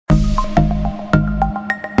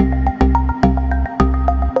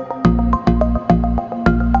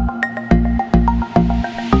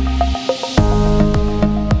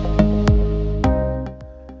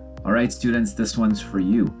students, this one's for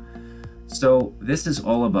you. So this is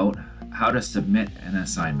all about how to submit an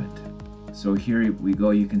assignment. So here we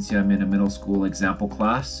go. You can see I'm in a middle school example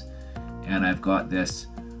class, and I've got this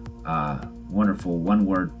wonderful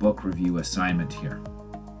one-word book review assignment here.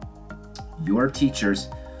 Your teachers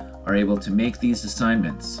are able to make these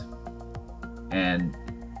assignments, and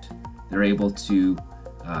they're able to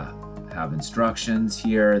have instructions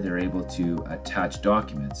here. They're able to attach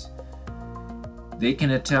documents. They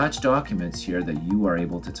can attach documents here that you are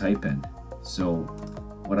able to type in. So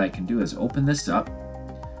what I can do is open this up,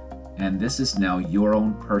 and this is now your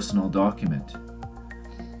own personal document.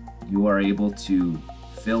 You are able to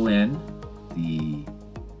fill in the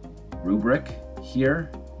rubric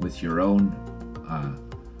here with your own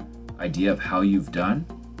idea of how you've done.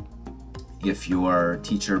 If your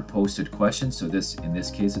teacher posted questions, so in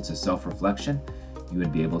this case it's a self-reflection, you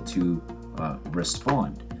would be able to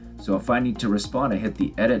respond. So if I need to respond, I hit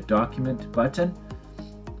the edit document button,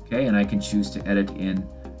 okay, and I can choose to edit in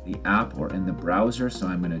the app or in the browser. So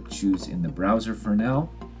I'm going to choose in the browser for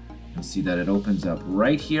now. You'll see that it opens up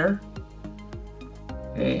right here.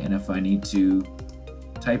 Okay, and if I need to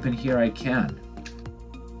type in here, I can.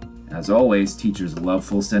 As always, teachers love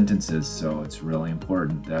full sentences, so it's really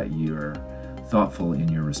important that you're thoughtful in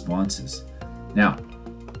your responses. Now,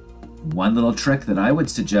 one little trick that I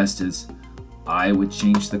would suggest is I would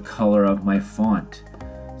change the color of my font.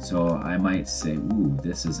 So I might say, ooh,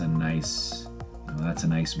 this is a nice, that's a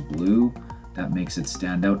nice blue. That makes it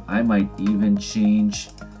stand out. I might even change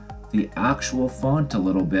the actual font a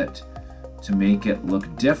little bit to make it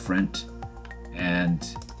look different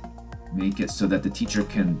and make it so that the teacher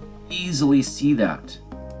can easily see that.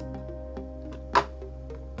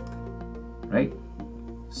 Right?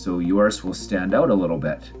 So yours will stand out a little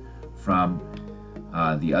bit from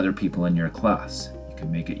the other people in your class. You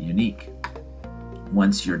can make it unique.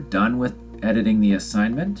 Once you're done with editing the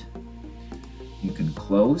assignment, you can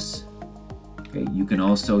close. Okay, you can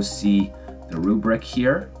also see the rubric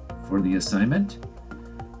here for the assignment,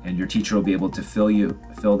 and your teacher will be able to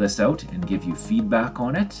fill this out and give you feedback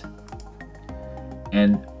on it.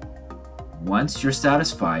 And once you're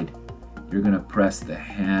satisfied, you're going to press the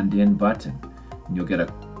hand in button, and you'll get a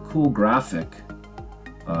cool graphic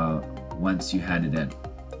once you hand it in.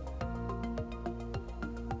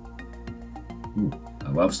 Ooh,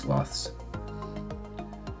 I love sloths.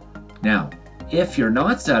 Now, if you're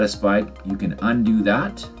not satisfied, you can undo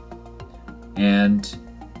that and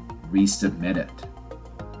resubmit it.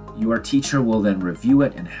 Your teacher will then review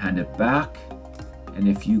it and hand it back. And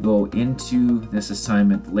if you go into this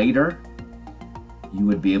assignment later, you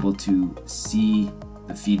would be able to see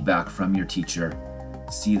the feedback from your teacher,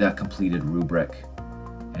 see that completed rubric,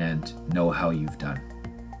 and know how you've done.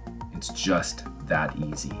 It's just that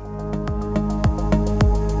easy.